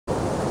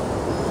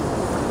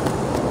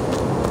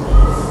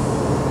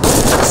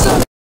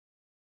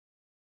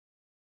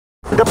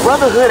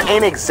Brotherhood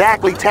ain't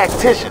exactly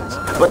tacticians,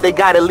 but they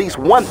got at least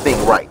one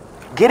thing right.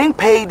 Getting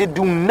paid to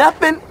do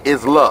nothing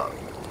is love.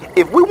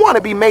 If we want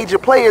to be major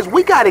players,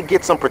 we gotta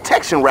get some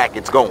protection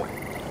rackets going.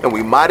 And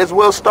we might as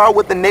well start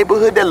with the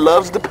neighborhood that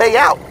loves to pay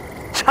out,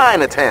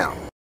 Chinatown.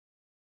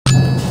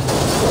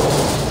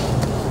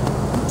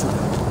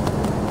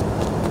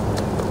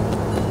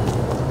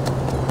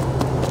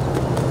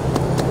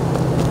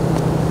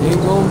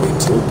 Ain't gonna be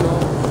too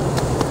long.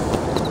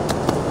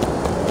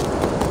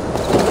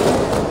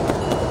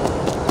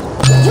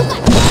 You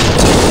got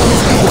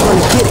these people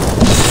gonna get it.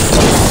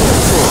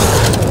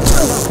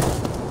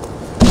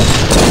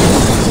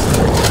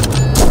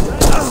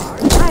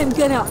 I'm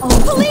gonna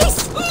own police!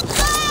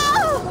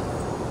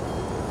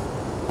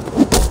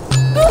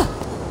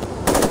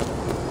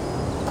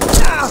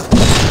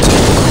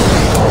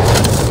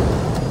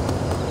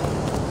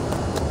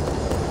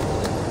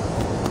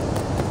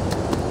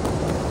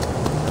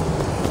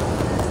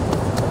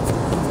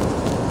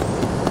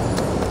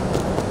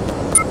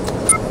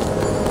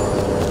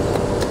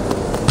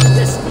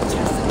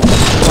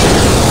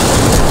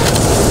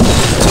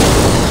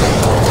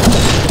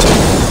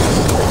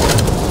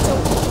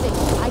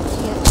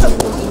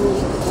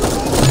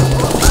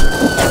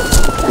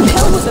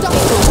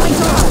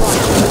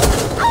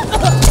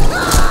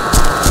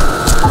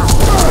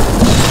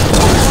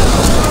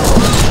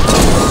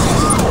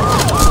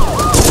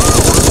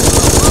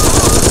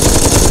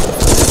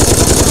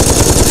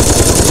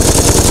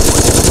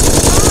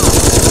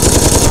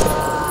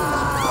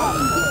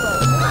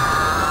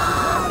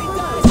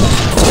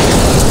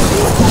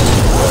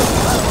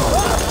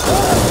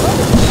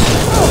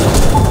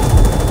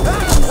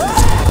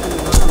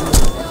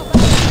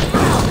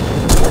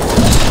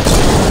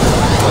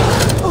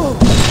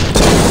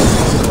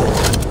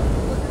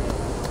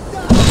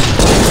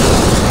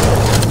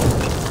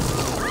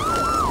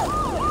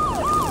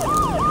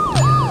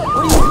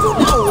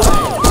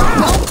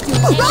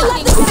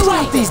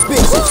 These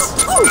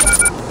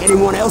bitches!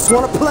 Anyone else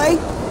wanna play?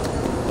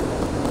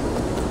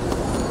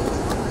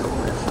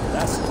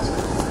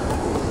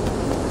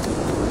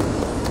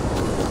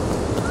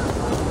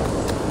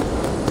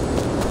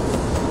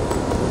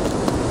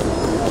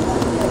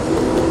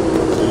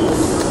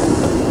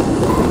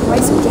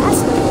 Price of gas.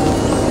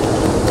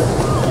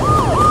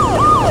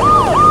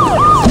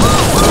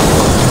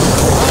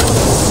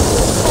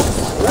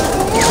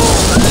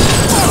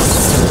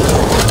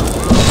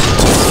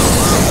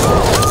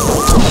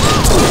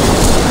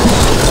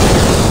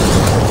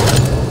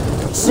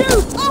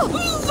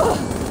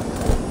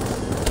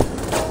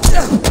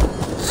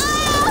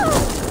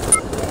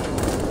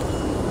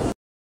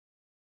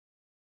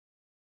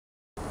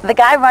 The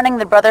guy running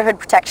the Brotherhood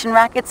protection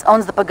rackets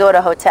owns the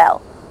Pagoda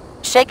Hotel.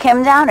 Shake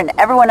him down and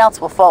everyone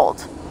else will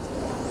fold.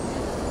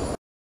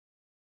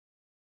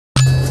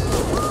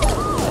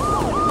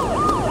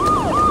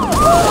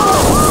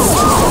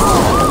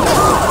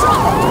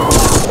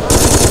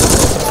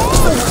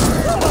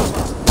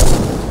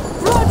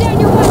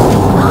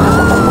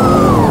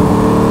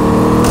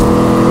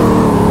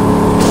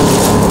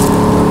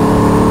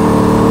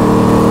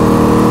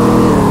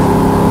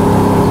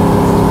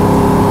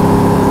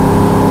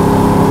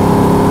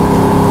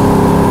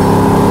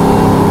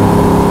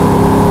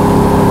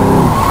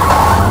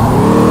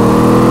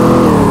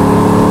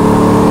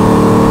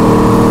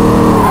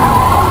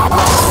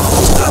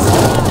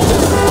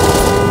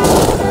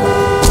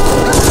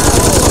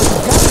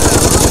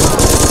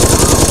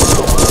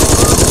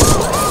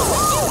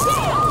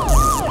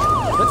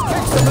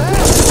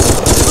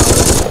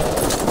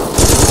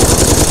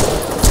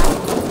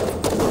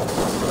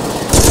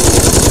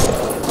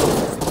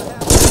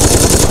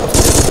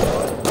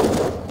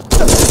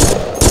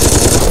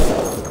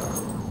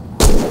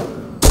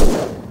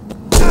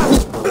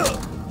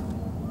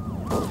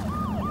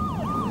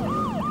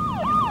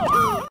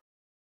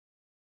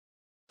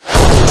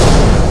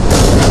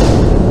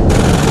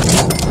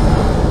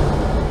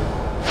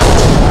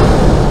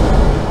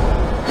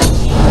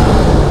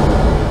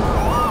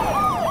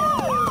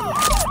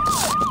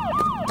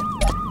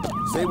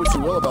 Say what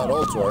you will about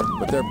Ultor,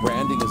 but their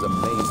branding is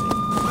amazing.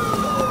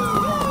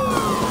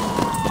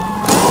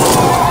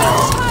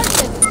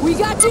 We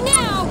got you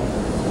now!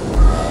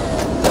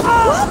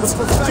 What?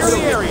 Secure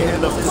the area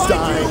and the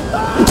dying.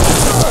 Why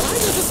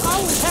does this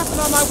always happen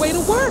on my way to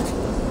work?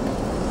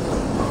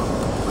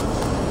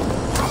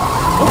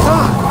 Oh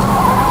God!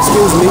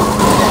 Excuse me.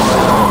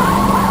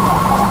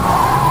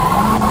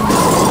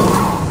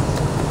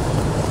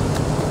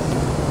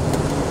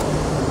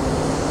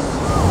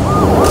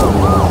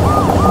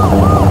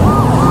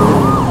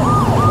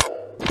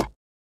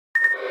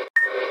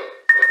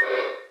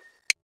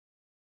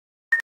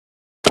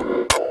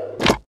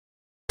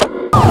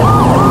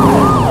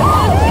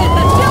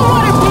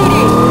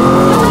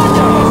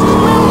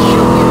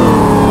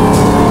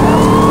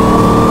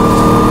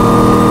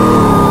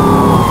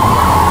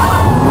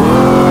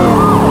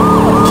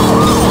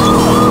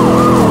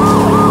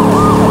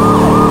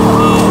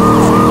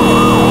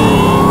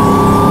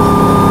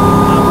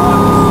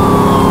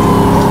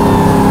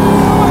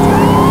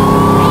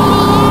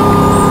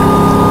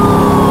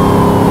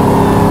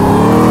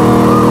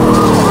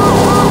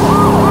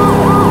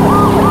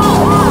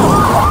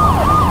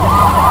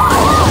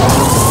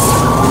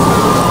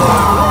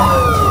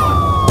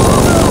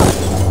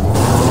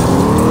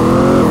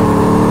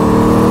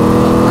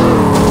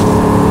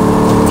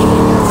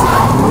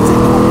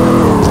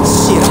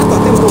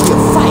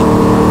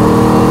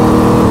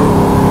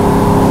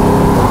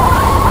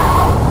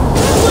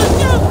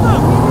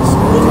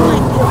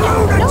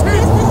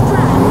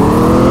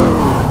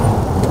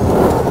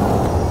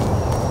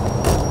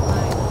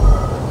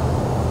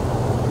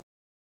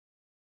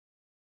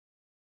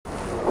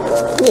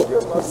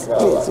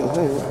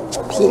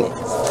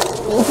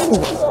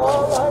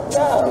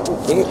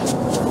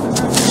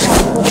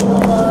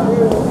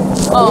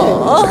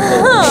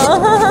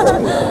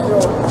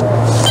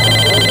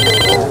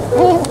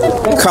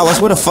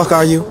 Carlos, where the fuck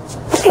are you?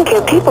 I think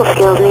your people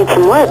skills need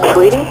some work,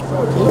 sweetie.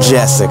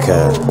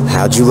 Jessica,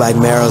 how'd you like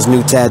Meryl's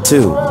new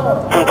tattoo?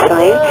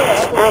 Actually,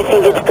 I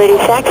think it's pretty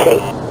sexy.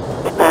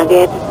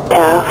 Rugged,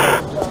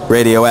 tough.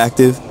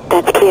 Radioactive?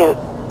 That's cute.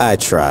 I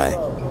try.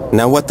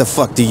 Now what the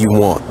fuck do you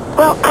want?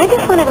 Well, I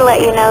just wanted to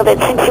let you know that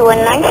since you were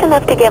nice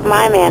enough to give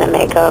my man a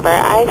makeover,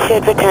 I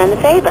should return the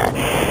favor.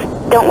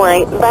 Don't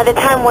worry, by the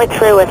time we're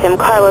through with him,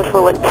 Carlos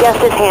will look just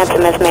as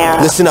handsome as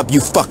Mara. Listen up, you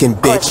fucking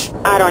bitch. Of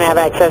course, I don't have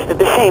access to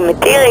the same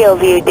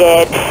materials you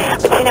did,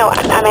 but you know,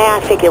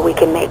 I figure we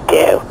can make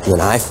do. When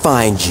I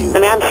find you...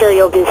 I'm sure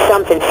you'll do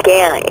something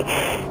scary.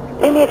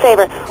 Do me a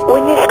favor,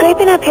 when you're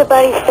scraping up your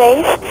buddy's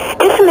face,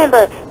 just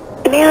remember,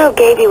 Mero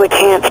gave you a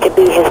chance to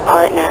be his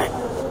partner.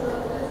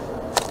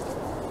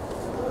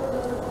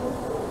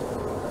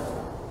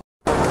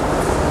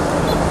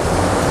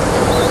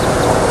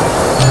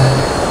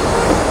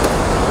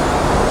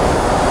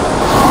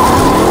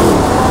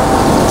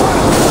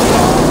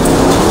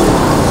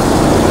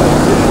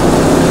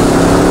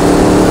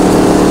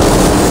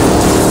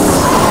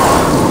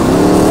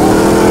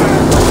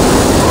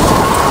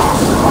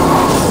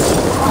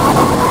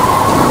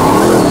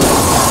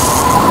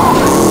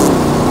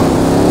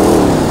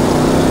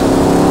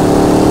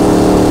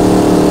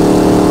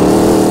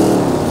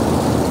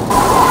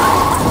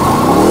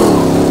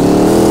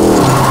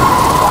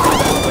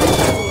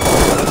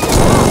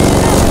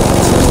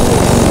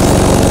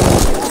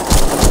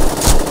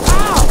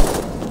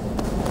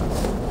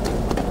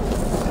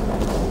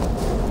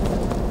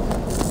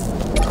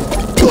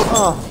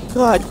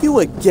 God, you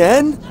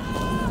again?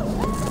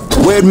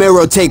 Where'd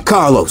Mero take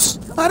Carlos?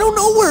 I don't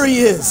know where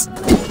he is.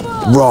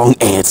 Wrong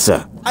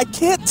answer. I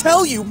can't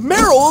tell you.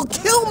 Meryl will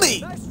kill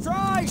me.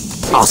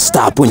 I'll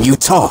stop when you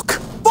talk.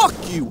 Fuck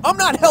you. I'm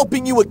not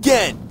helping you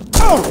again.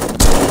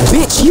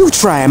 Bitch, you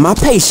trying my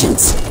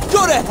patience.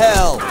 Go to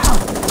hell.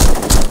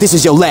 This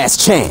is your last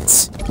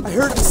chance. I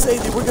heard you say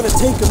they were gonna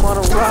take him on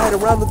a ride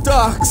around the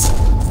docks.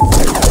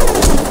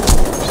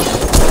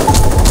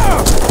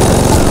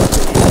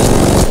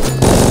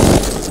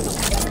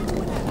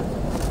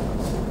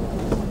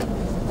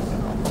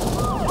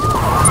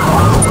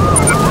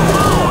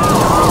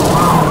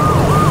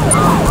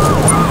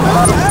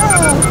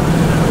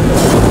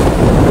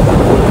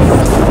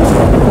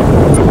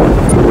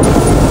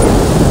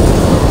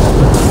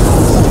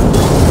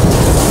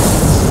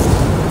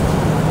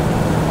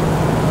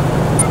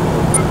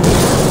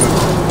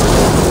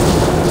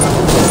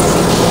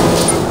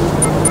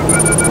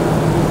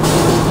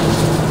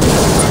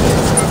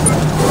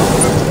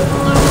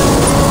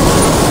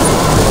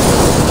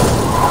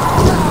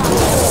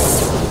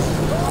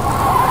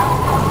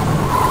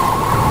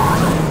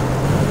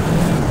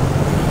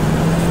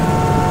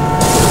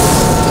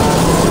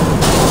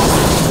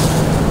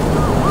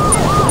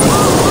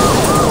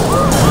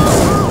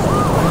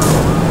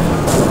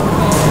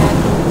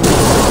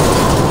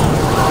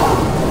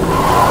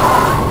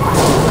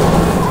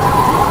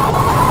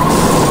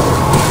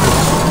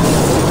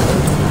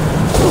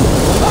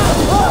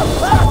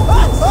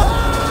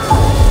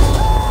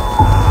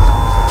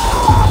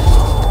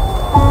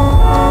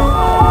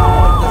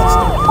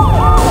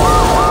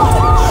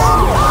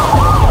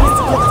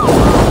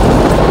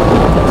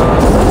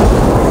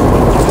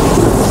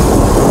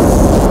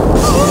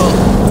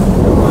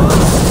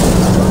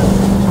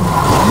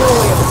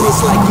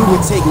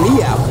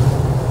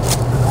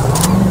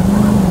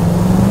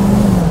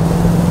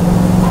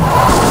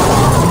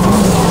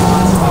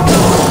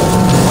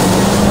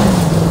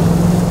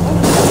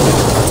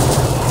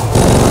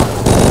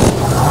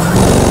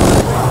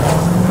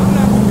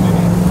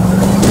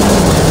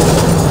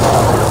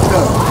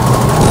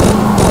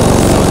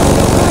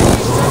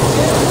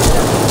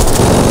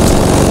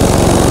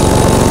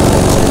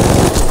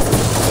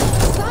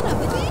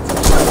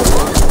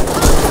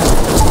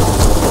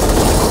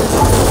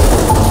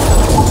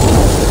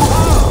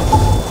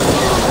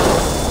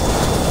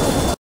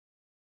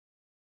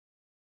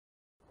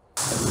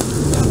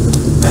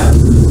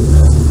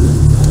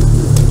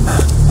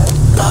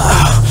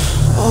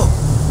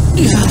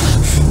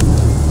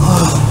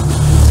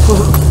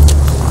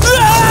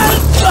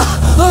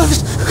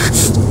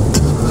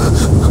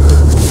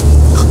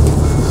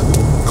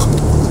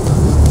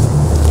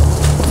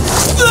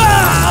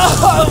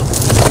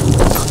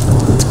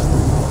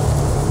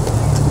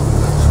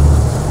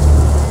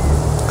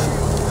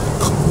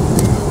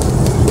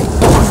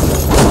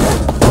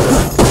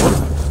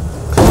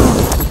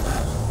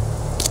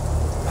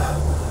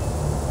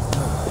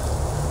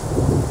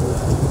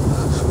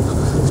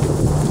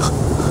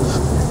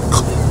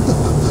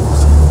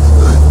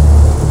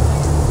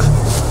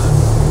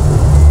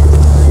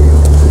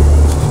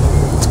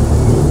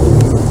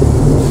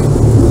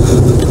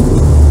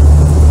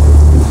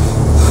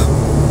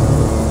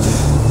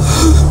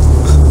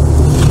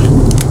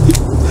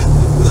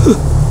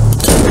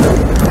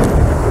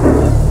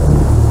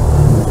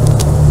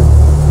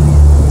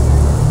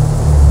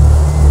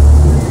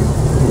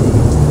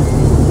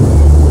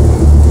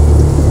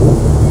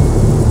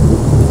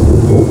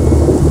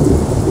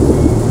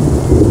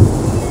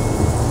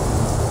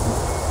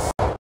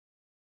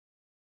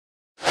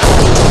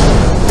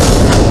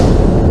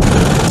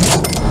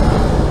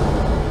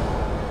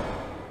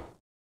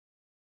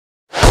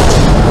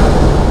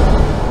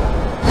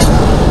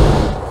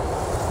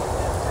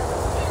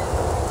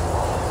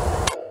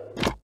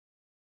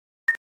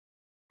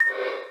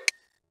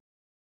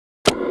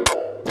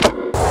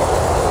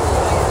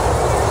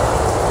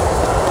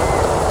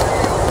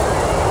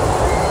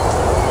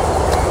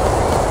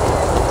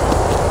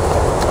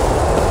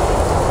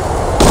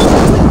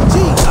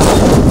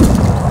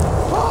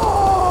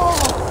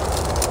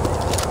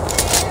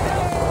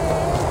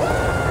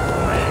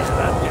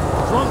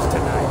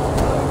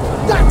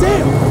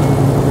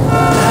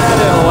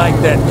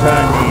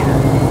 incognito.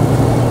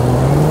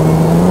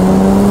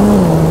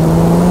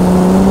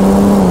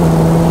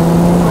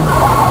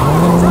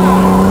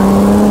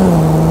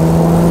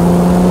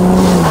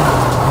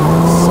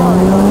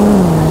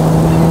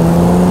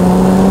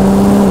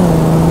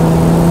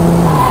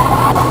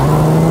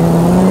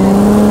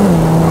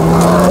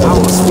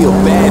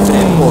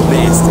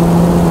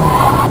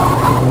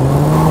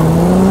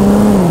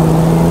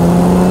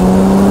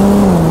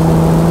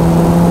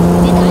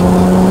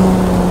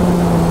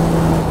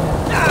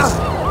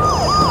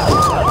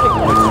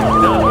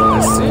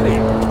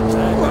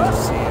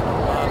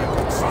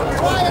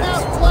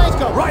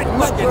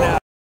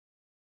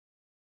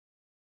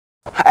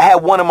 I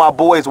had one of my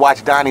boys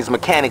watch Donnie's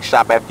mechanic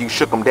shop after you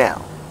shook him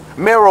down.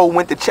 Mero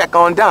went to check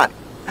on Donnie,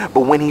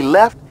 but when he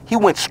left, he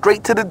went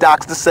straight to the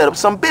docks to set up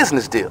some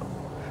business deal.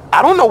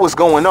 I don't know what's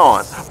going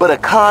on, but a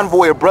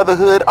convoy of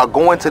Brotherhood are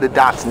going to the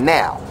docks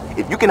now.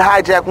 If you can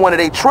hijack one of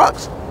their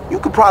trucks, you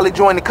could probably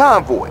join the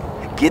convoy,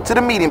 get to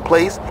the meeting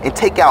place, and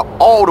take out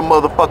all the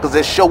motherfuckers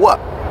that show up.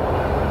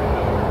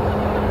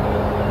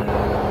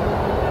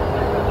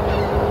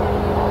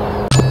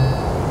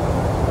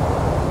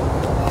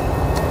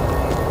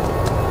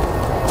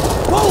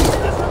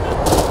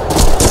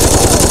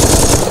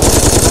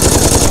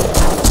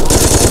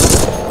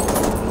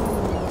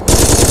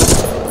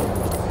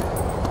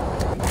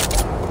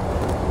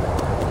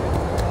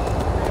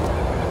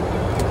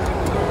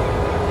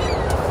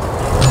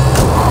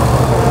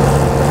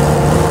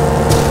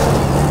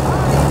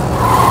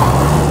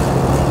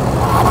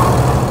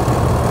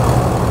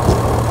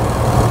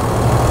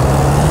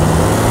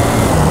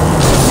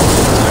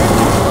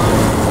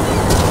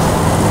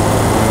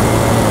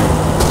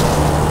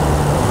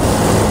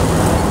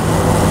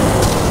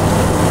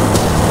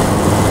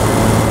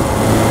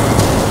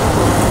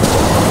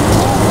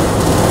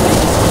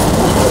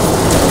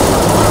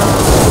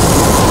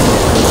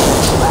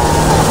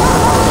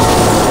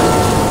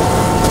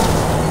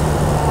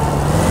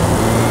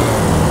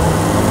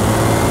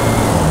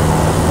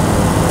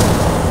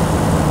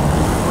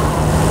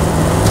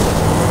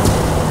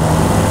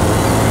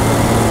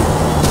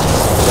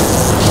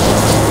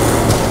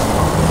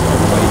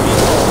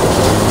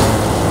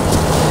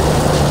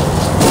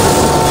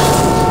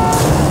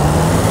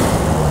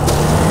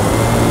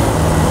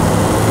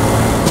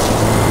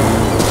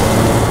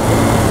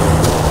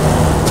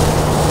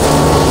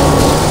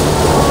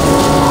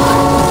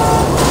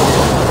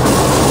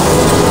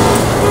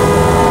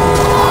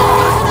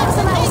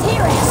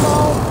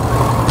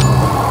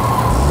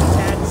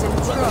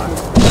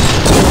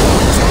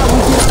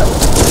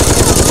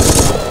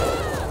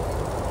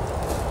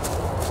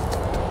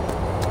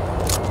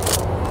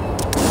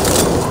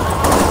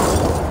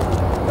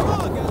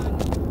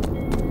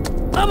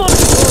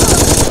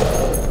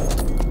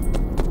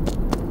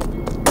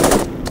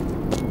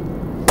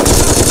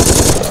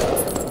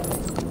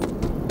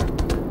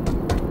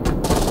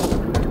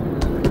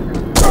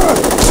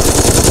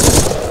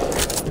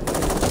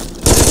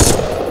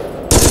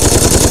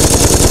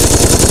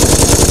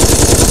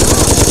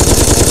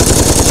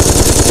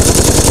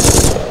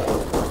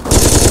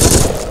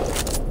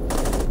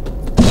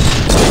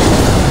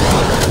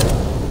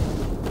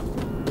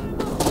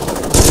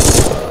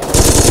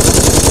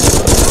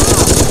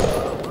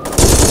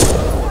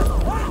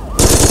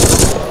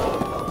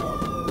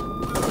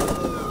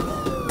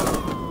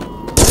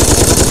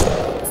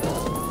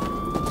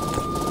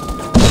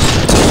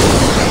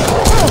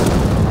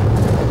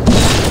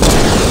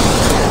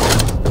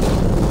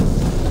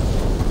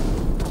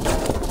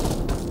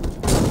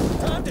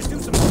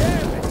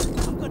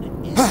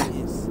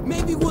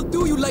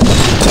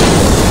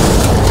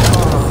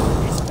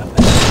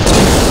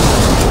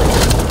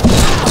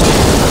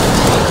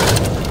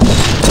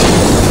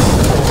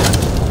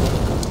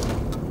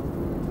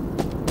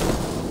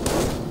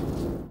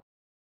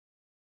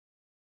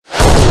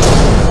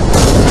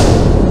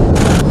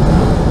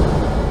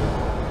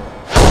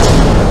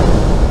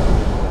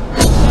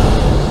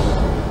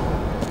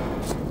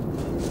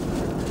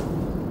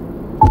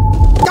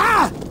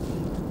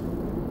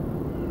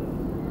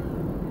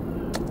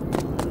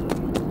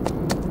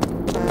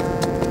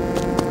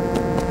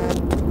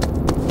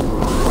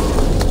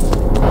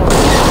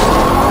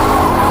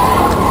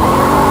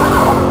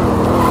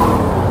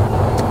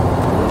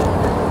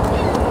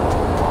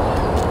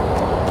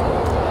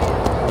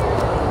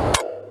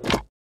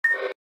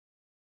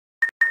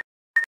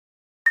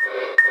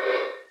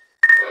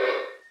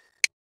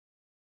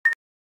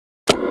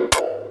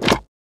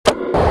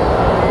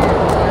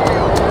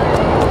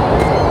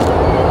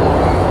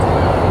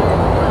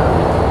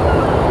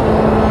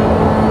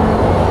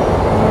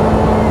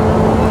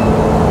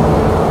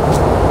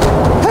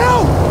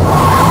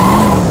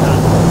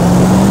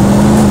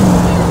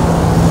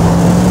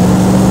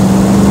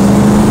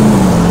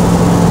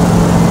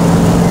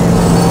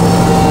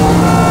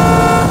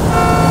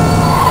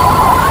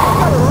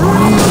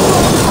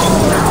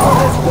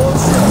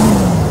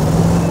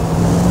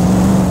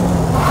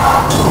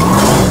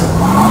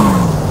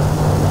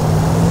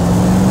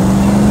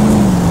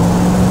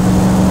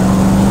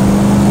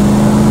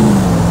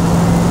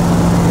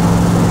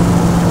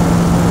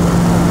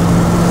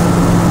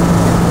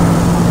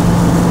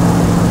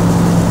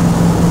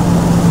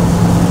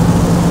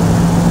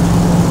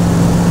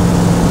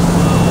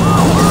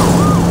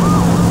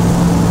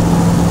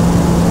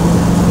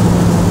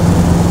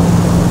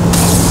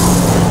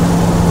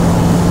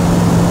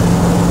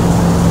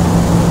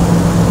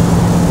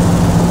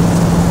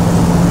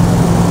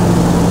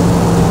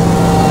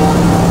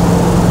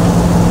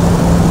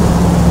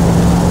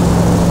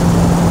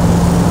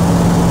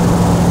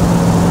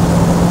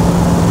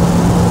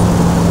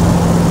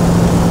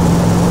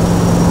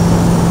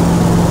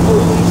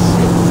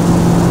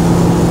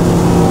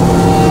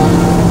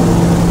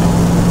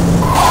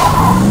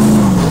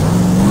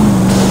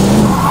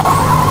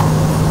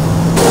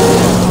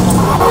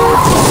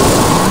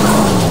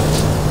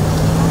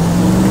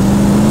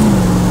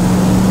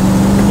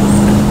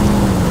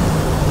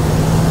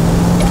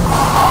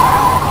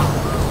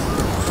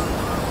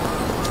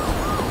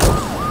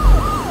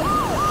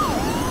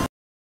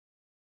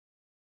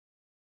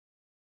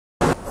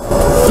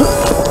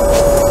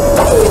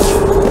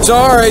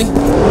 Sorry.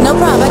 No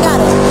problem, I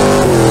got it.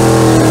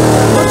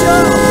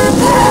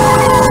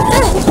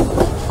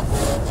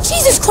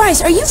 Jesus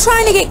Christ, are you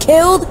trying to get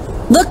killed?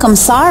 Look, I'm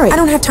sorry. I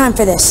don't have time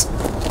for this.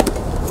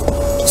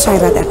 Sorry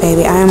about that,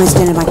 baby. I almost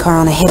dented my car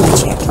on a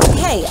hippie chick.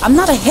 Hey, I'm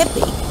not a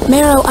hippie.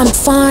 Marrow, I'm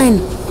fine.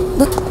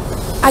 Look,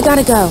 I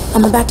gotta go.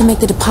 I'm about to make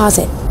the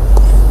deposit.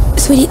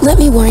 Sweetie, let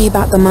me worry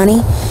about the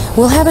money.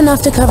 We'll have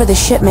enough to cover the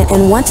shipment,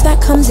 and once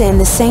that comes in,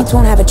 the Saints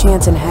won't have a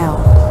chance in hell.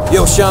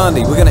 Yo,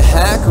 Shandi, we're gonna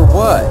hack or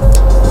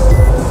what?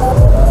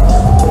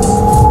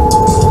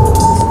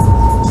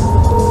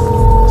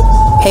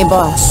 Hey,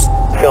 boss.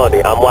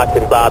 Shandi, I'm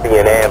watching Bobby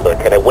and Amber.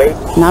 Can I wait?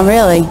 Not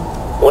really.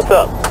 What's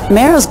up?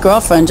 Marrow's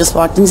girlfriend just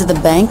walked into the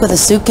bank with a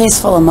suitcase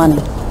full of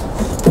money.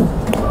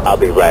 I'll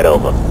be right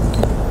over.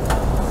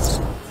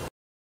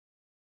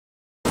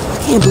 I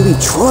can't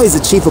believe Troy's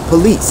the chief of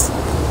police.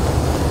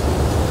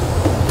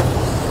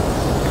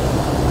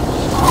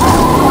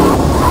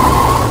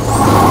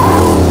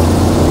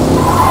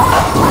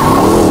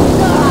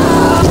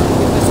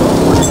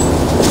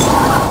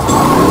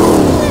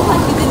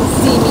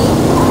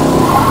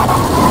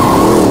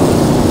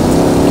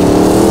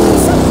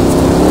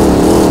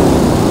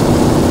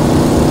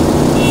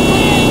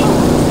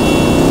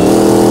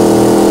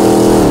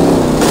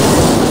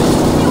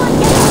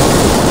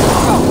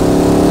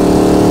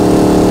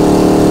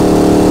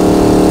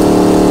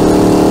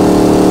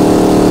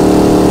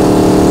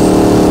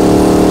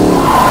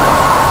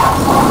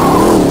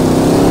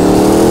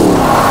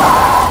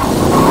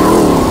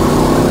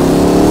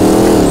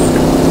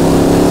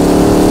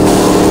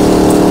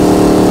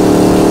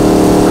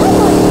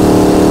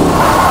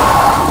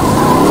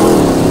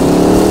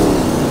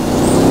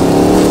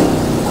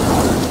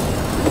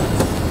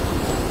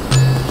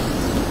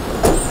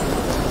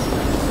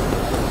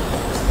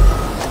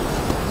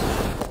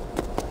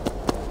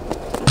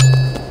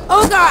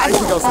 Oh, God!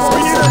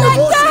 Let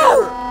go!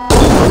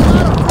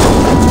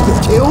 You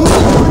kill me?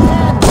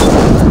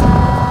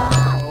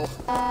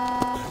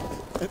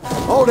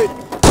 Hold it.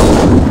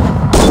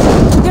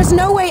 There's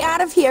no way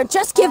out of here.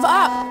 Just give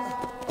up.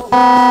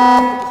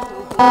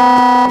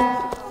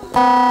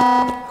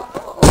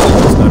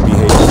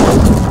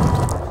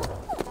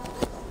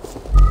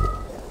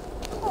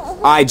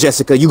 Alright,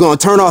 Jessica, you gonna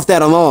turn off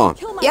that alarm.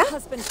 Yeah?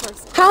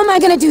 How am I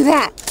gonna do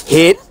that?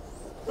 Hit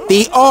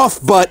the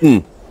off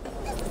button.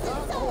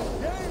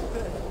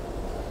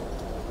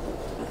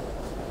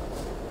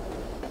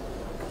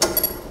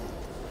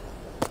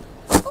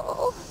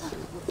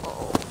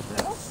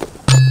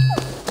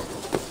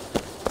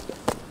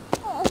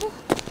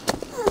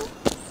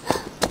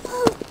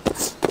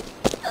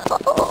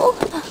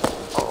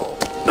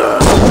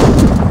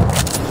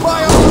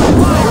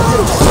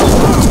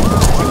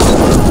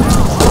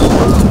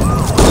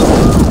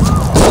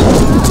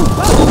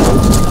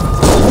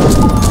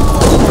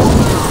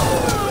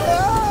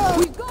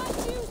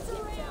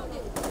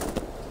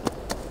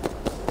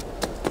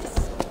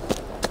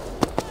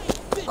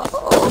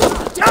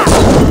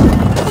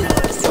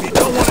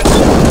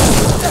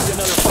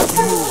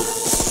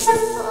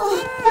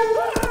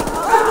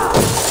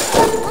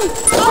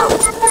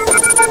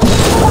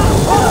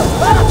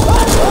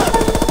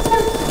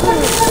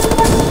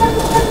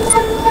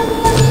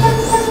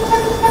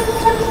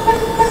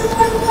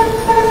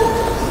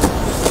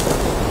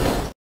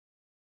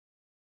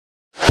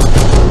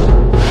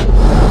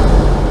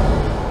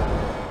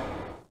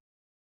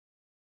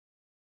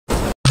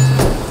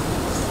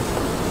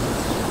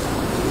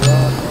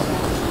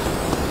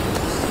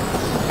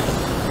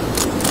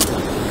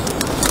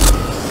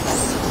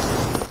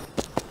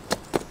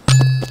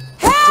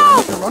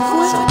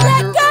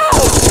 Let go!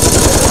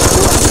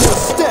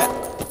 Step.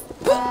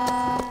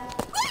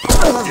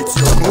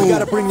 We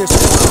gotta bring this.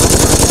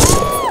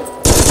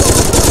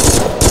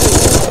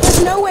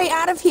 There's no way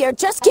out of here.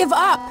 Just give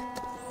up.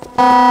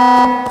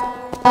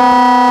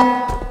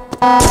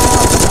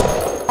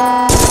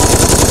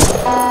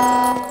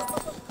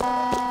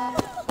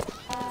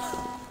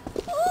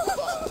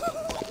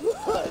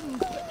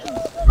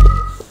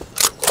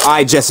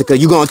 Alright, Jessica,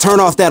 you gonna turn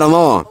off that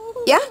alarm.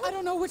 Yeah? I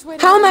don't know which way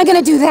to How am I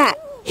gonna do that?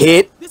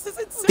 Hit This is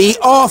insane. the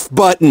off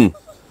button.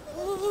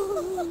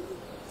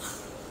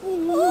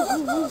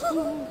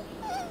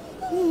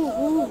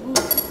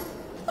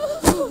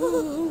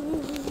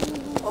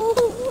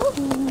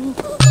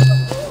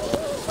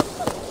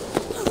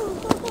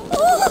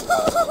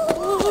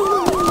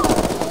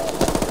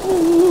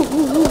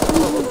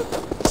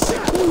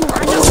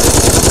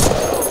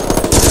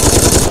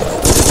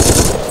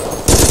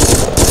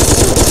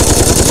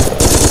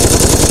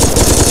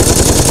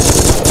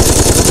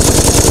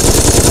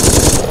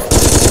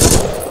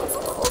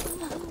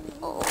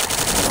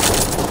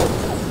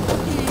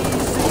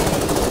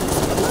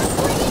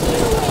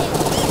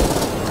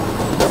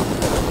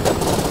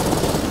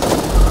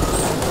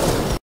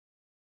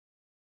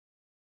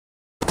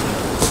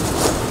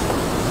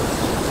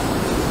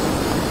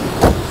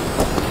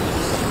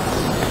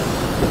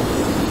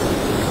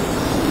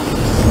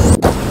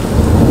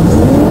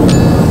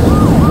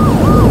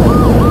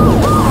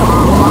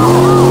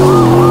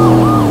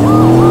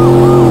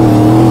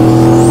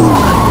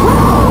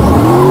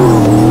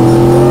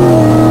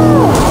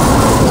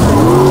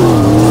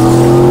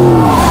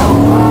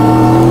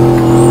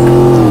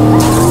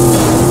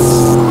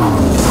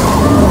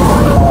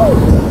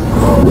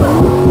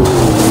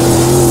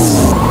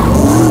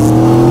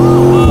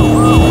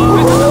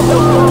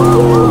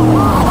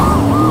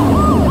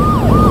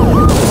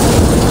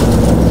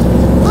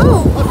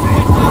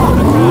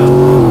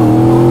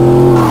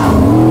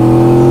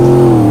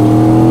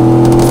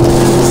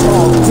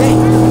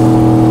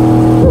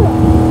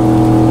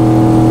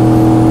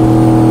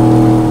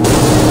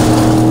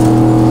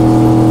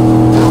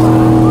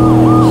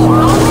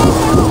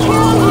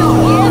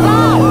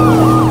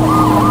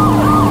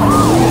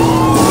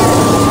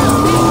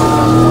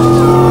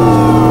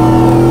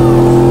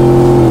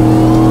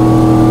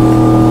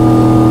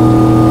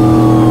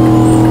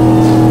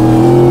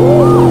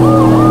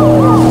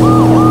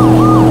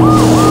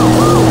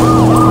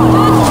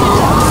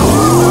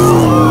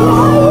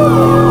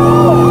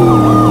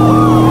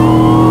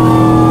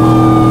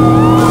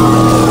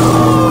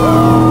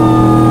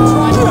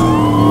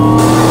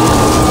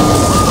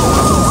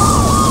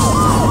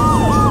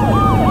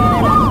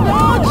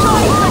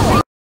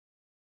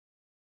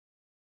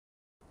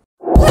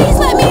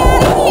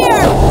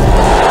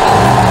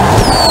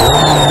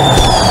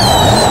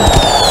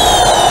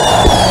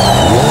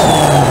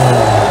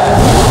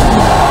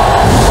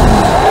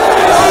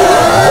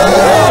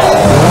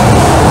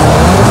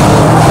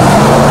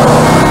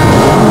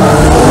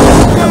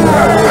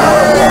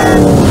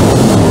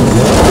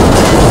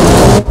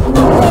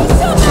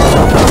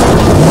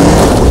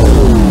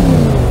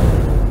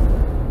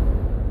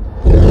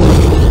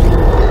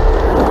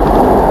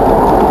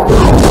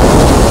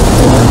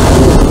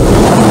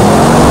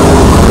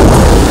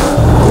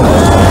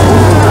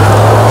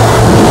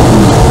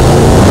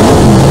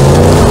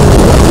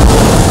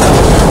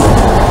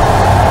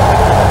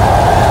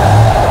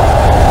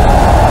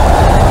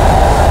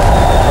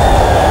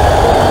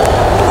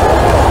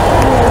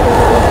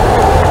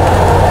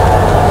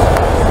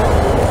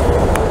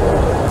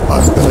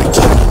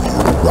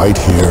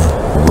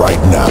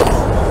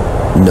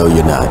 No,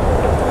 you're not.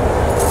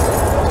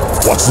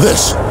 What's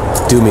this?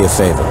 Do me a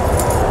favor.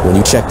 When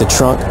you check the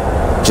trunk,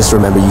 just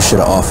remember you should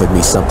have offered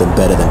me something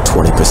better than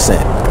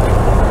 20%.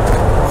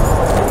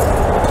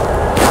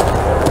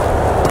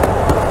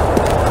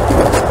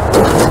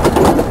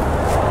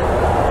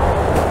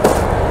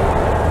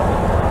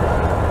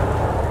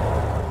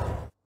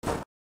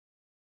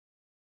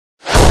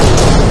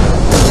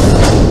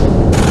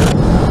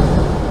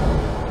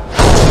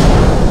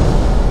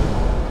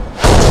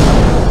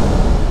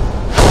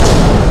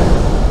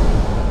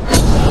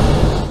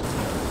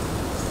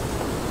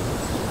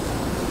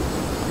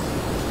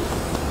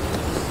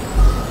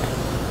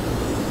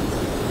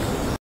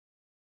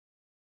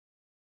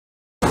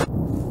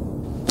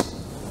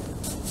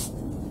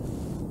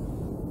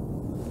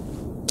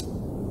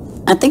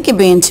 I think you're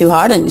being too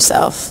hard on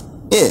yourself.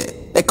 Yeah,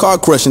 that car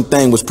crushing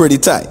thing was pretty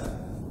tight.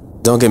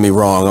 Don't get me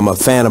wrong, I'm a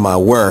fan of my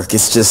work.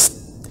 It's just,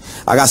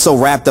 I got so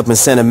wrapped up in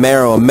sending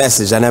Meryl a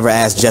message, I never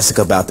asked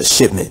Jessica about the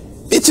shipment.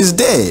 Bitch is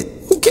dead.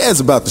 Who cares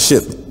about the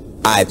shipment?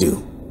 I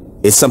do.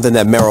 It's something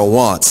that Meryl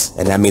wants,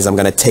 and that means I'm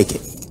gonna take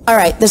it.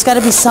 Alright, there's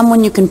gotta be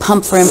someone you can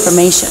pump for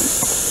information.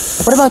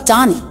 What about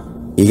Donnie?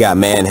 He got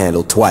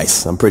manhandled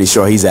twice. I'm pretty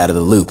sure he's out of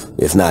the loop,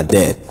 if not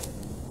dead.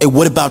 Hey,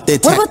 what about their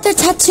What about their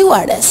tattoo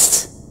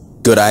artist?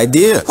 Good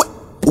idea.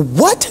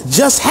 What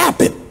just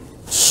happened?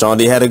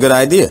 Shaundi had a good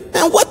idea.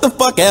 And what the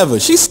fuck ever?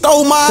 She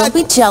stole my... Don't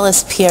be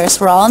jealous,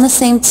 Pierce. We're all on the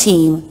same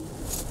team.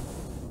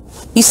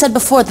 You said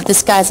before that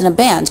this guy's in a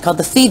band called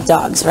the Feed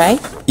Dogs, right?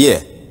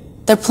 Yeah.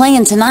 They're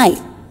playing tonight.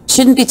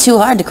 Shouldn't be too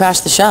hard to crash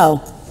the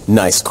show.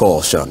 Nice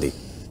call, Shaundi.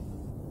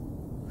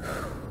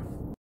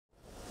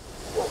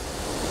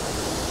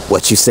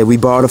 What you say we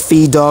borrowed a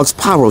Feed Dogs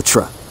pyro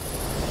truck?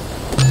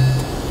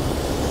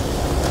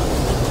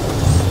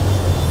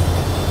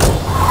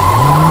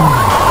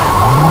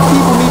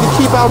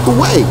 Keep out the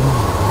way.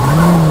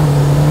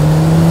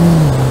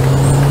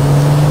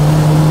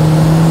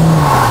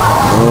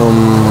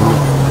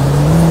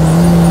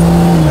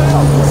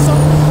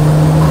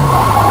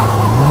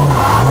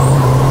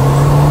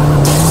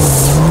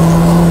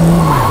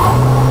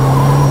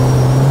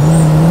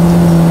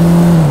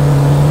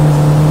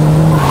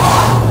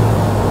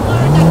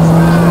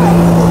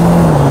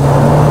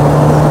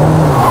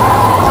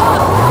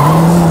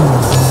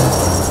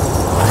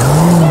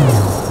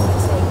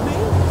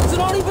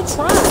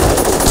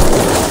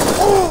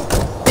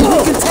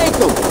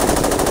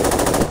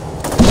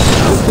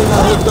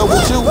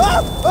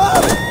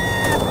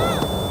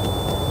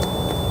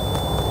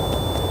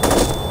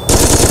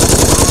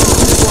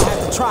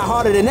 Try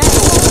harder than that.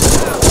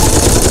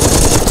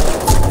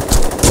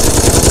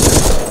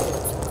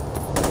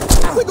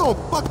 We're gonna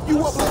fuck you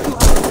up like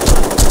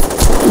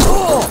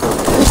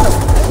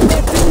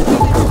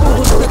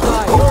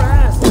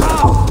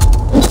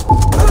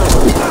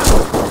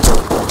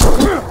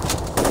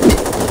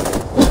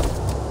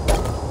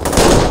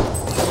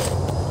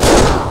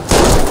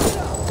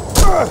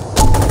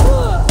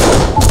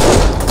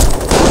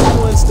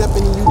Anyone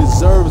stepping in you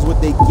deserves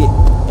what they get.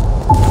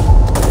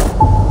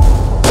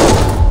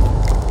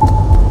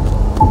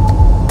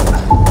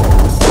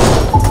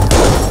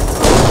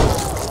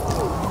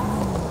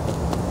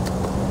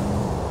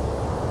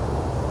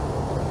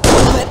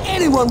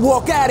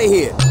 Walk out of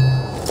here.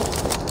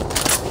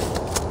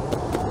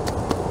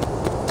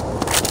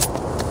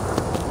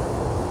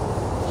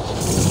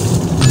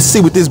 Let's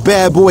see what this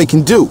bad boy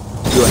can do.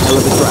 You're a hell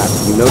of a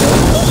driver, you know that?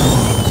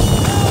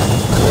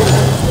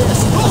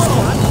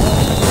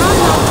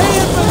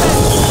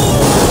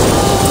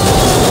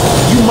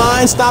 You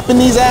mind stopping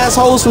these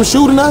assholes from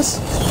shooting us?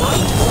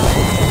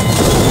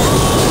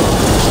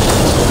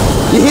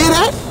 You hear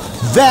that?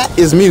 That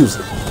is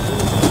music.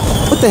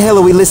 What the hell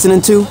are we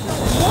listening to?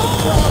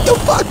 Yo,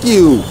 fuck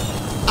you.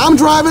 I'm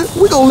driving.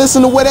 We gonna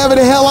listen to whatever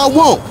the hell I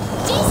want.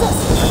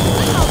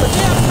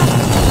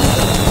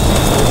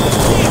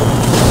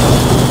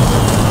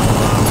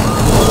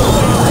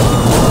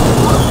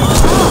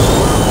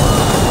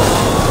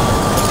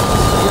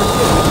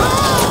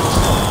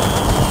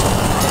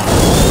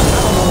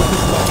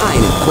 I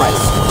ain't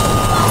impressed.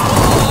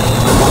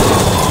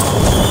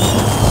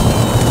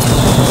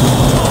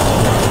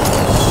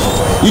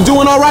 You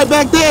doing all right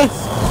back there?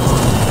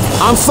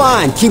 I'm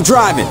fine. Keep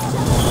driving.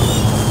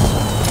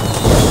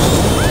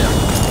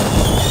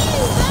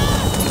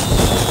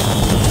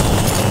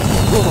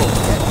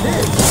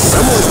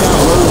 Someone's got a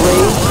low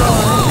range.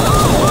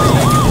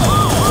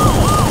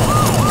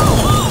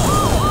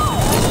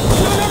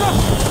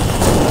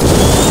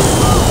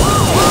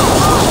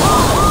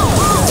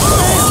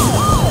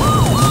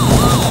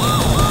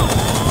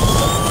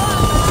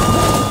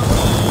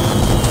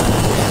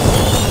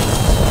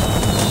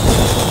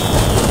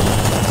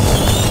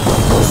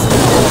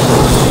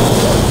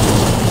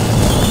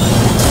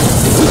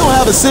 We're gonna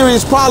have a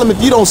serious problem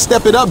if you don't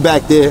step it up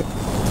back there.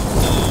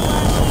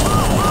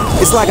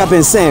 It's like I've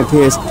been saying,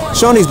 Pierce.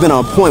 Shaudi's been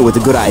on point with the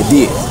good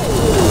ideas.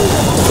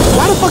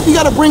 Why the fuck you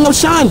gotta bring up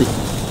Shaundi?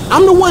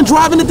 I'm the one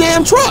driving the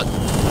damn truck.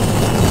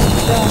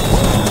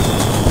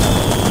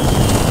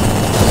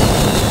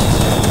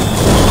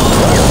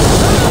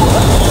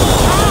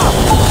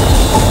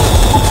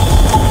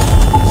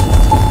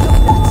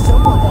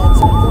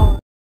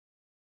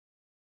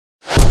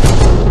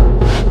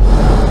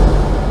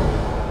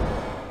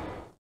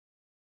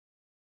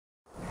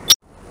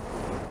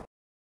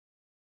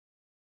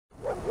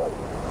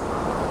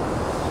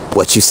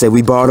 What you say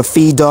we borrowed a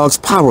feed dog's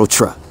pyro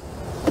truck?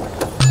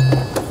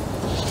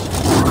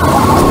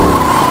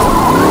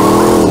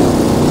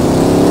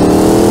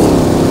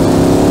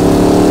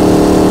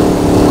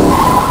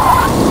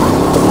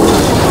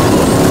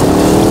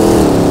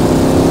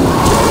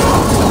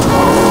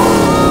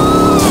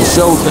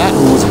 Showed that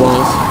who was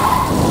boss.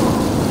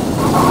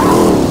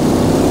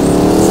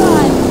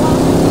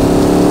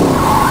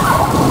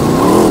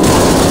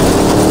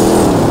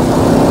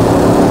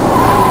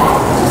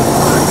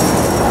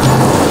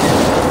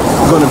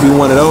 Gonna be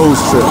one of those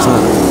trips,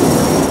 huh?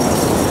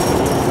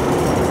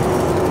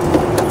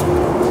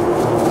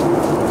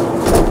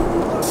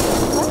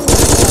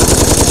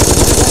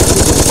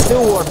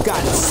 Still have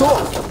gotten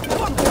soft.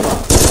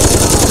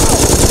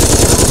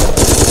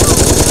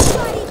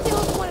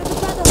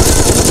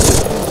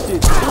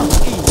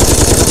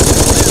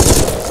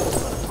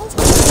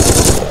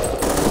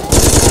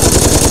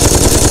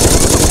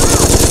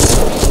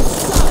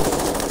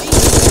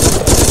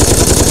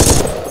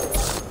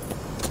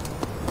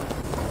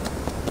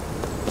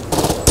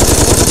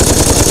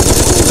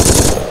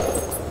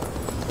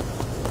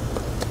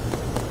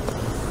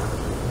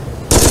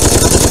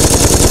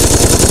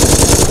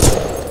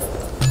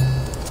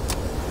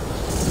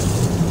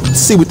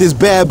 See what this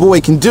bad boy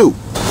can do. At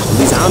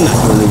least I'm not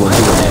the only one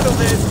doing that.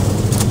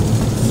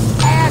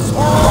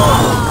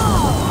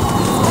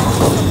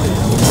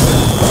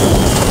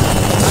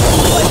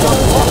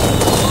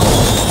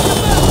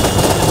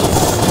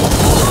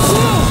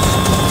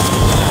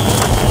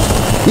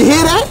 You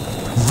hear that?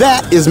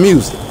 That is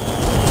music.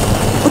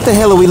 What the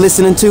hell are we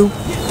listening to?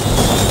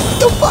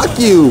 Yo, fuck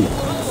you.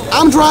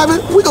 I'm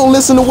driving. We gonna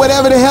listen to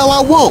whatever the hell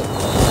I want.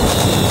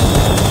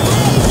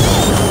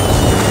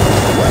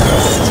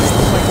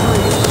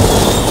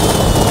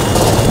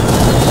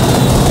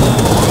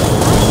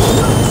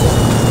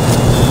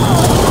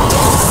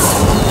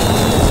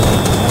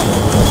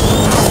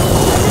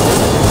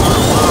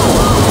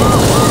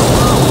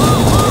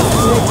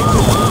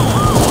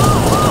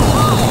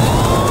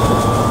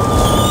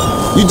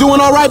 You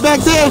doing all right back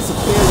there?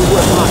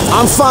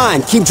 I'm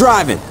fine. Keep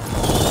driving.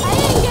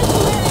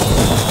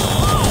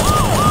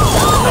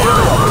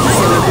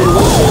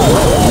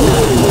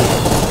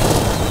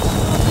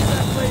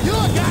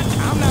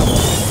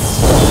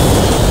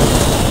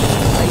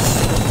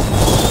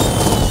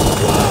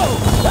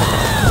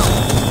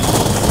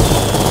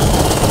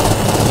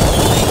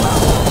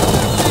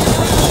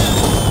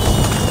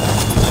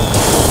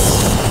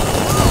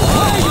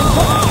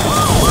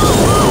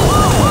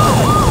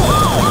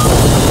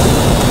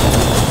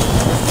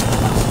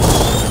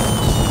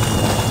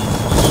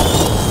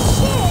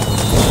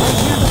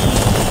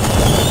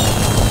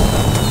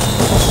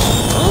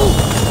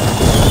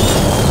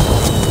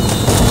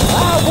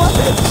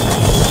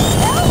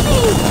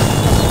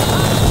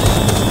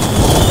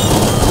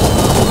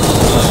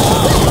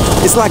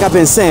 It's like I've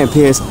been saying,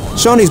 Pierce.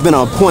 Shawnee's been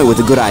on point with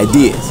the good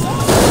ideas.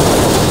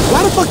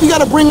 Why the fuck you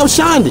gotta bring up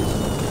Shondi?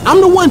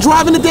 I'm the one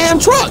driving the damn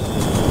truck.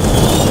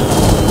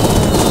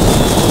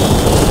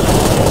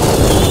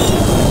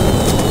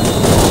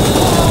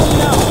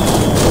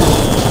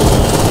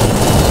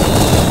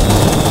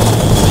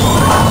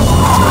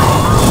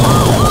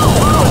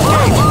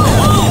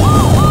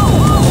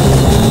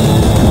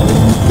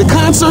 The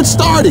concert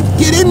started.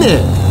 Get in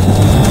there.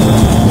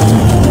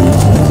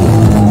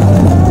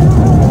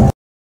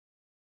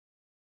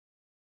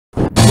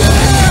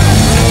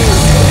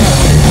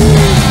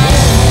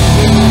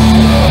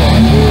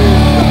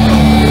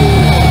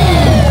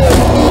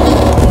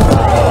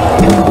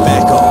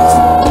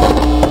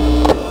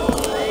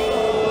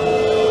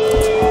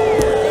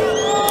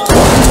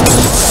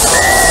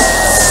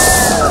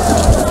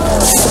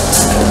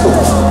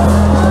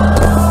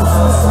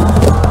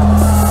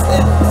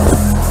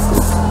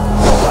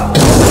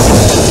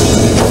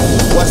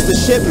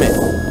 Shipment.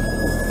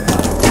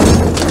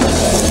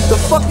 The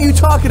fuck are you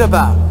talking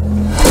about?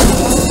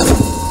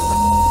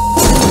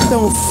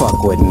 Don't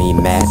fuck with me,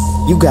 Matt.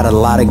 You got a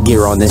lot of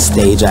gear on this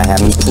stage I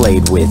haven't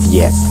played with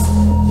yet.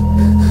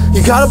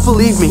 You gotta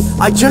believe me.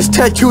 I just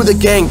tattooed the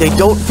gang. They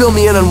don't fill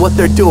me in on what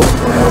they're doing.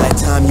 That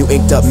time you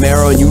inked up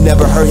Marrow and you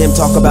never heard him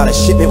talk about a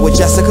shipment with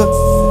Jessica?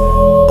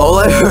 All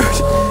I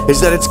heard is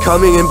that it's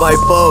coming in by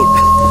boat.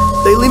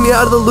 They leave me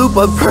out of the loop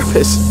on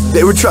purpose.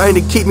 They were trying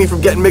to keep me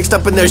from getting mixed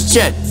up in their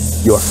shit.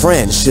 Your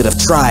friend should have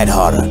tried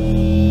harder.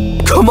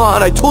 Come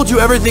on, I told you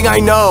everything I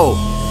know.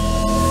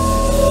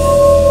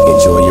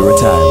 Enjoy your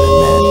retirement,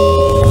 man.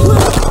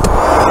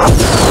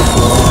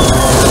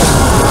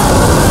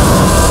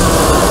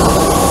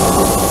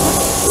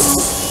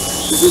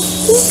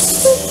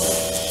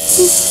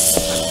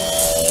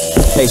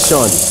 Hey,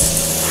 Shawnee.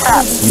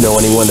 You know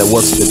anyone that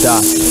works at the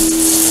dock?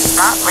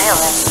 Not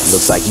really.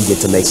 Looks like you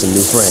get to make some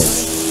new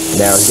friends.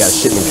 Narrow's got a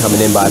shipment coming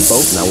in by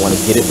boat, and I want to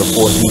get it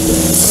before he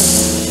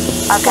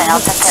does. Okay, I'll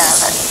take care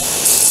of it.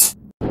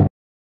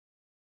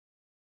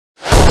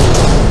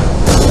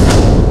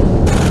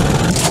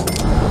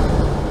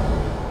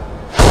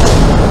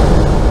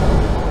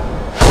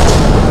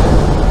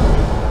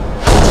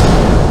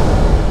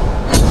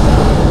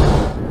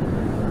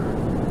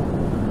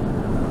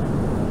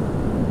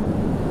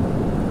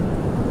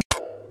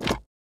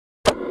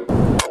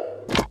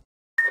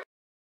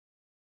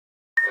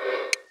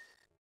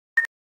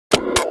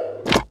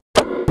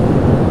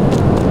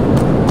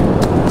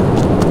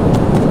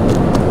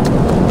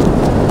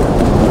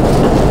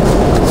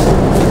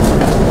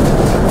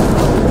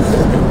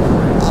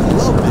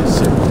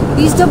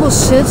 double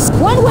shifts,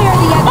 one way or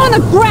the other. On the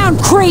ground,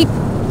 creep!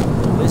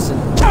 Listen.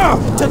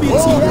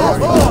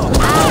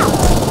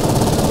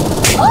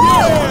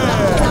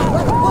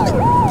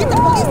 Get the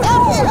police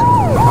out here!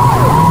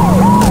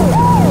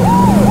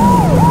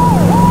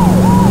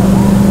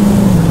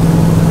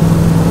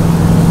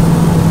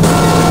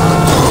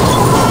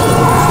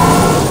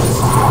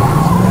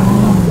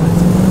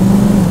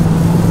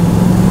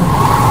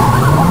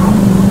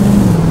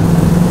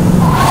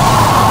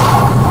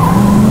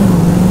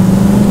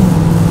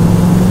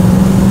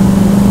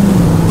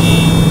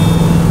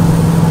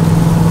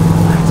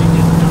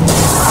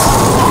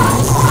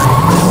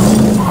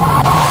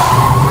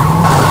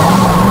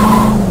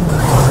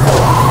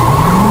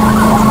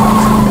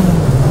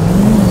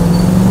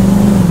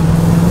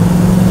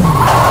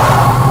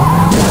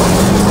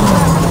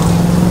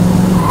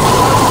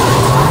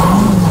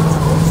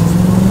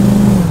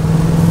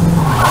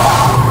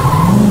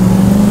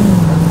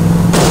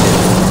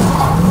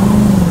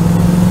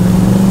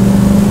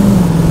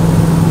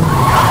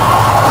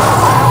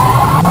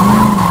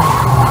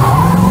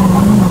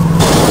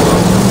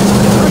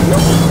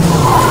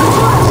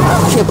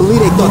 I can't believe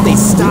they thought they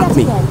stopped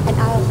me.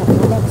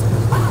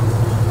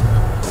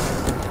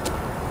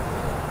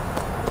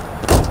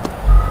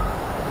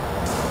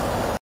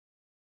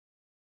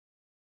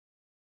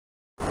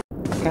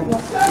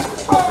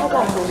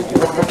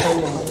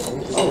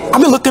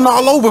 I've been looking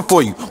all over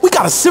for you. We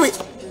got a serious...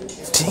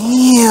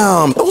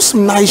 Damn, those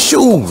some nice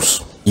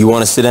shoes. You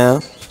want to sit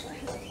down?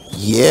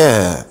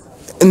 Yeah.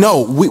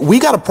 No, we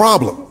got a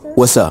problem.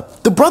 What's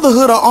up? The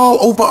Brotherhood are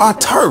all over our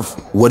turf.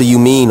 What do you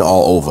mean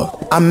all over?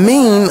 I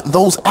mean,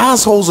 those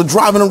assholes are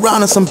driving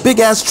around in some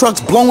big-ass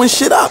trucks blowing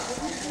shit up.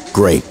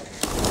 Great.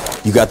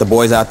 You got the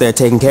boys out there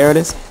taking care of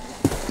this?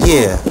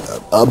 Yeah,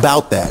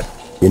 about that.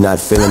 You're not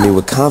filling me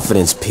with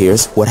confidence,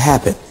 Pierce. What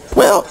happened?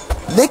 Well,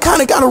 they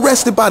kinda got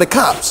arrested by the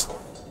cops.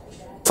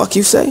 Fuck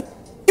you say?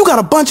 You got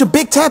a bunch of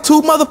big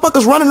tattooed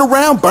motherfuckers running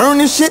around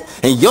burning shit,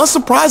 and you're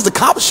surprised the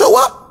cops show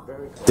up?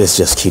 This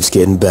just keeps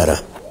getting better.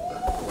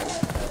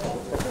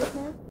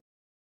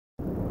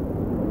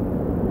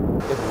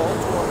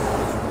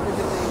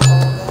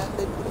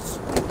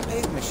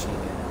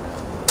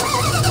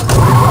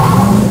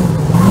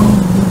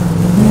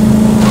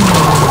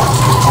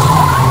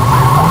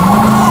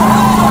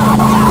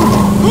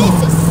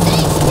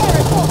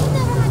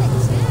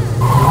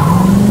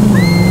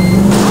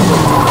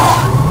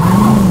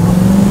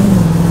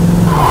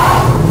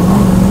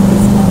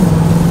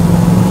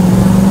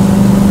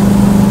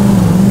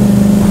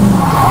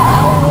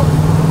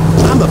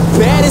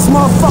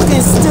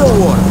 Motherfucking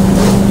Stillwater.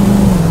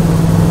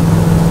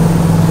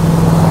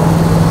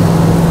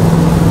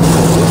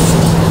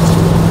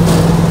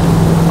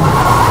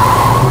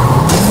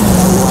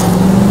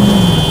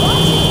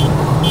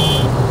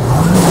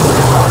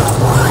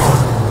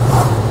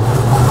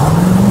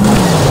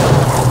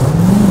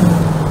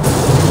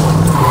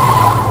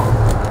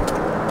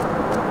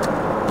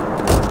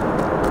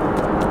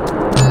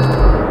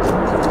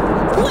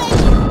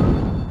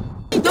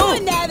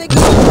 Doing that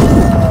again.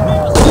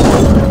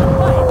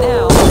 Right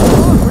now,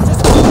 we're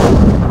just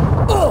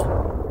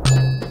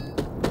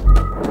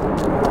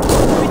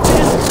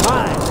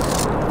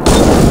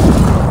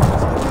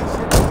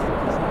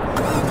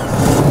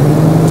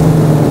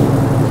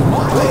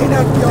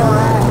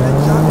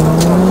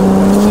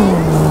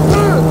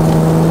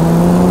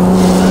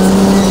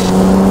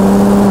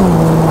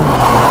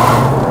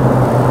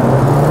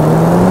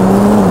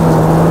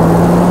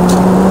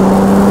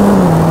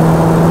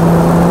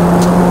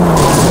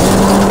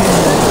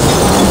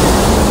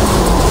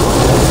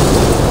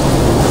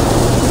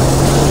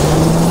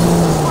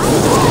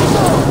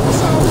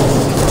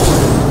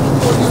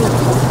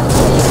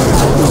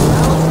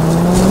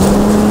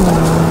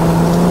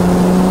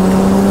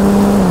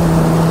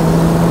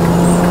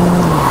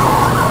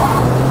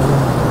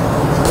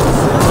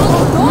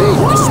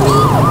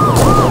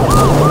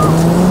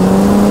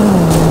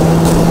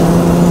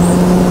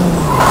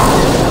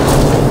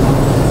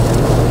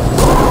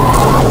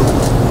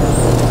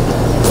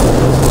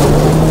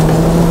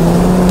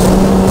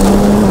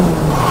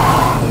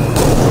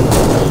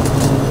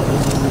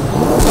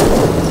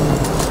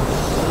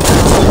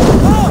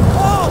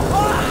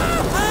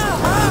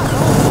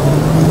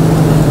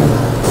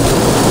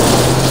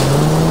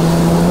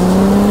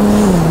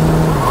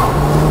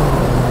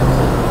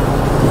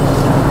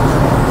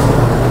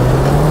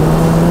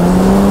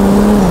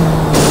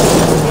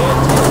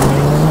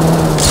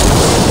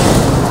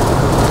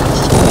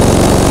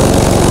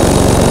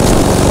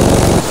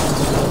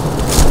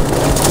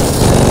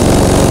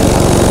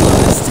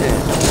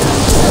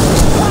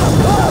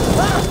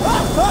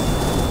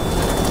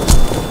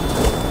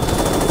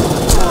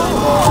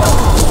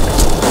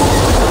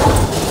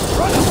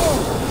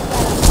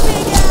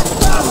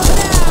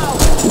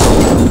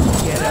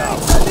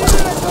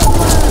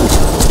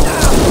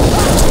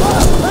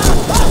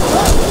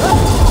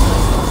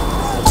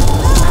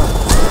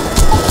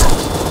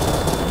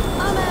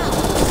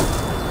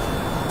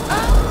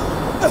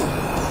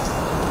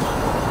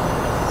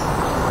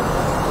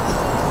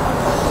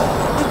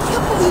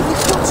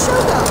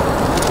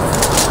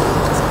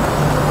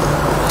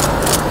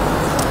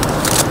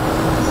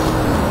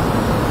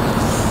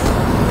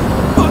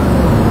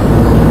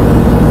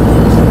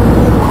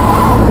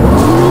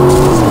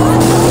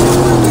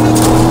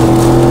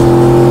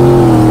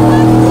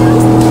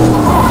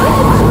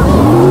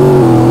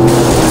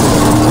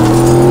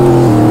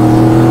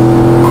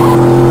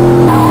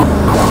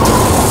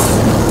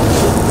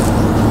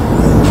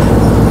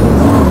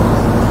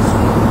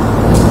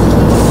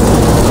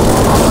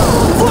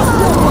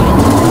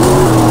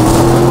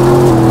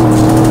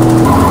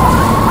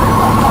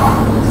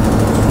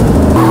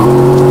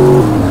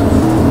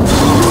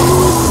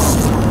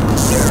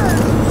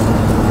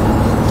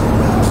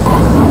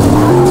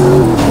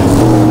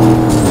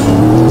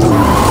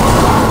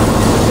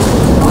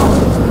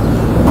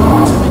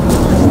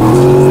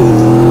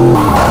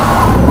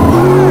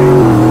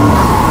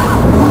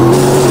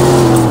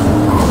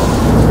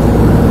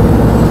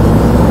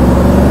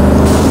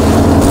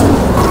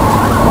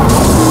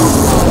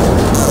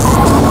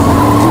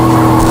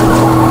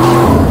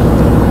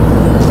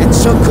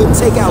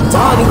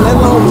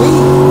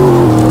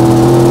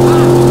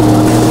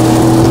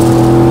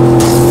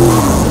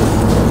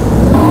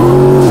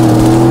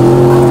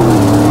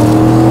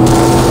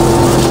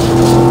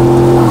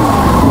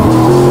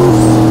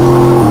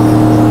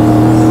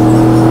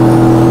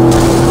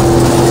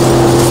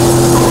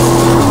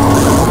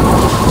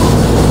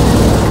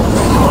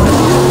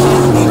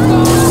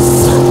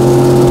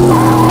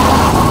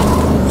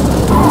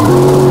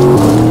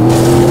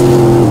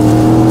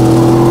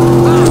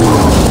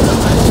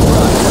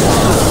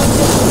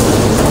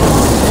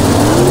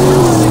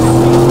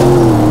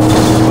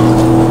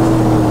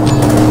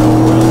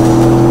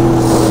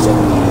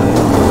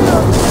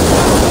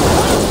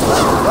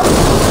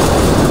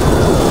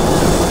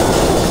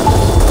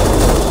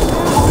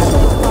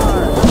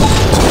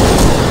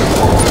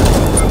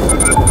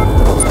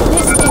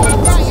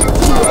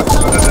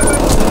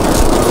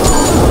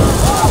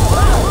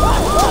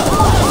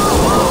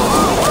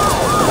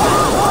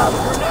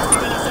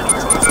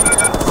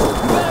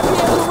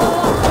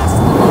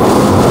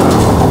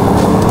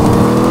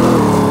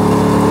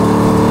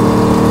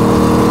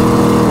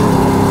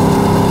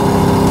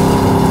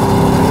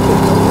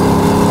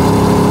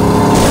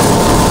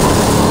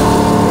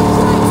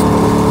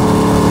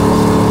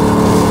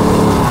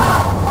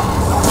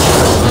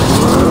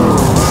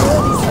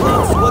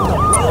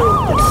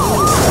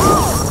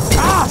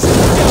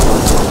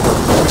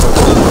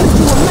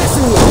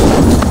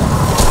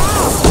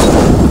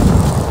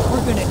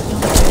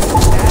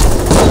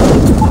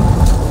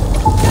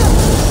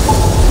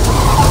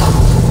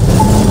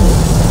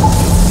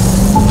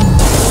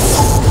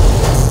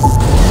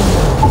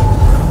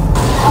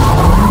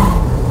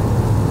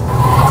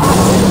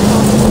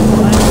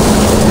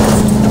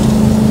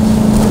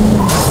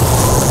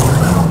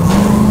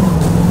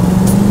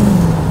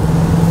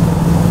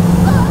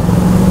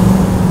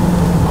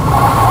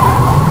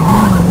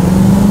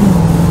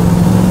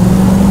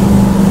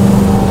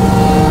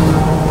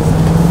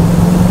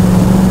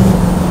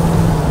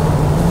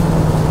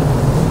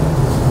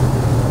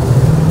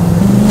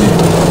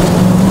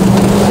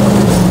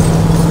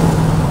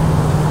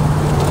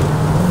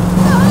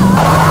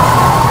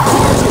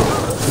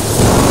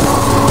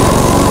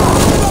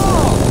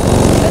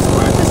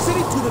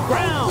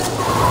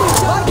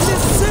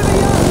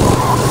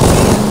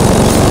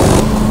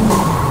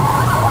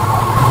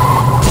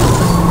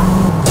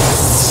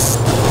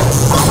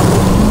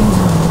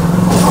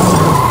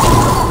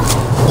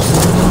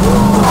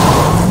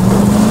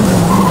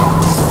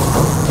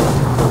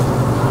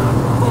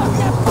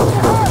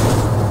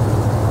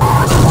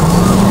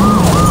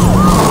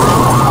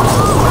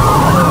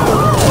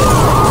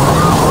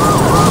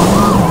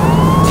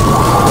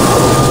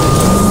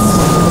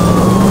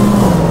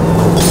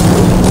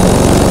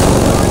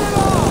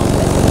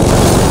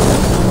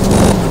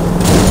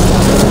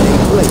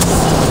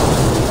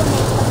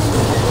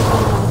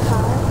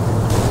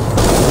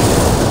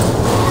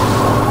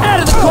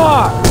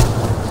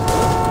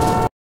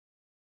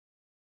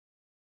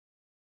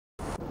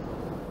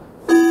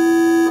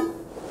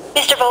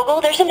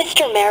Vogel, there's a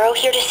Mr. Marrow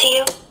here to see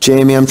you.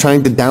 Jamie, I'm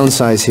trying to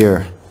downsize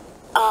here.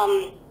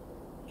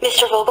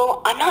 Mr.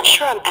 Vogel, I'm not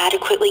sure I'm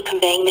adequately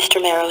conveying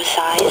Mr. Marrow's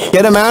size.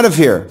 Get him out of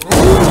here!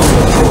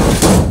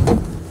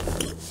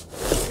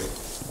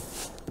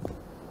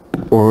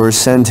 Or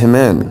send him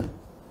in.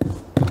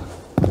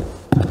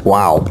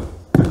 Wow.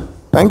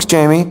 Thanks,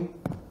 Jamie.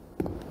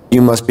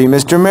 You must be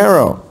Mr.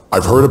 Marrow.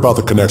 I've heard about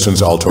the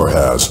connections Altor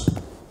has.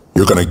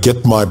 You're gonna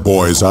get my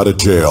boys out of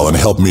jail and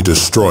help me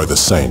destroy the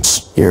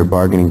Saints. Your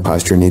bargaining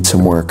posture needs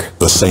some work.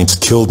 The Saints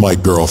killed my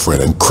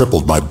girlfriend and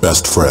crippled my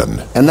best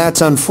friend. And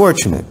that's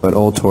unfortunate, but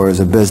Altor is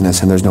a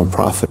business and there's no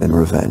profit in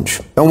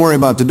revenge. Don't worry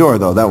about the door,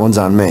 though. That one's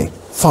on me.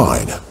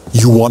 Fine.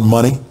 You want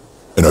money?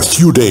 In a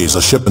few days,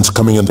 a shipment's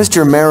coming in.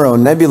 Mr. Marrow,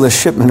 nebulous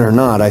shipment or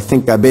not, I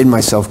think I made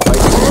myself quite...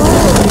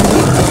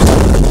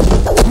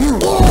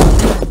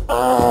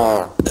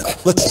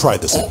 Let's try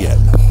this again.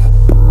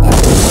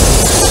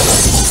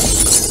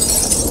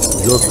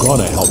 You're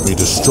gonna help me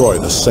destroy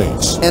the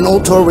Saints. And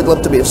Altor would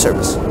love to be of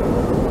service.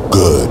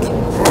 Good.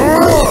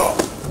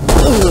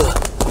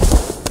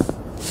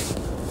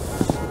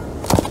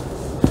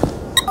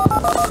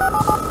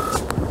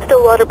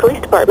 Stillwater Police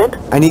Department.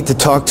 I need to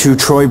talk to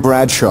Troy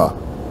Bradshaw.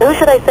 Who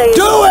should I say?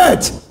 Do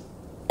it!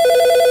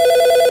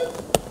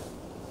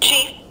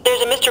 Chief,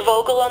 there's a Mr.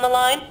 Vogel on the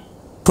line.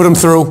 Put him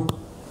through.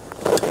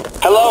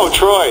 Hello,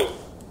 Troy.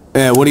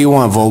 Yeah, what do you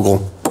want,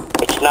 Vogel?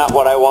 It's not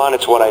what I want,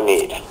 it's what I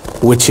need.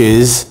 Which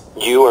is?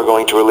 You are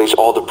going to release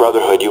all the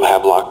Brotherhood you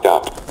have locked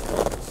up.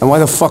 And why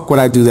the fuck would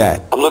I do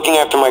that? I'm looking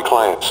after my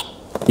clients.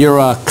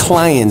 Your,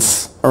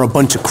 clients are a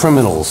bunch of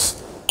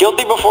criminals.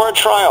 Guilty before a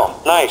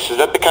trial. Nice. Is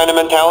that the kind of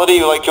mentality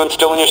you like to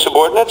instill in your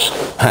subordinates?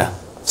 Huh.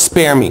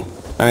 Spare me.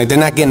 Alright, they're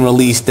not getting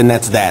released, and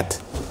that's that.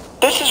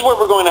 This is where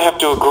we're going to have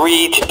to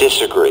agree to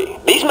disagree.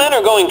 These men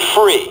are going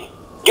free.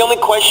 The only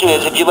question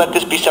is if you let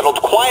this be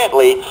settled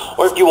quietly,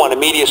 or if you want a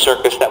media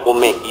circus that will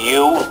make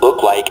you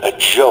look like a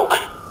joke.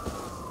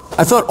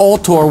 I thought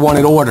Altor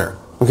wanted order.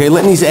 Okay,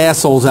 letting these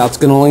assholes out's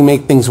gonna only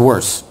make things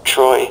worse.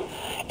 Troy,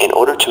 in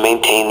order to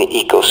maintain the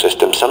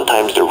ecosystem,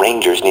 sometimes the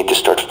rangers need to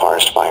start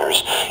forest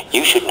fires.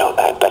 You should know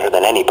that better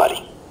than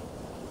anybody.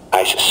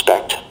 I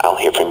suspect I'll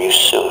hear from you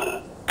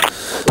soon.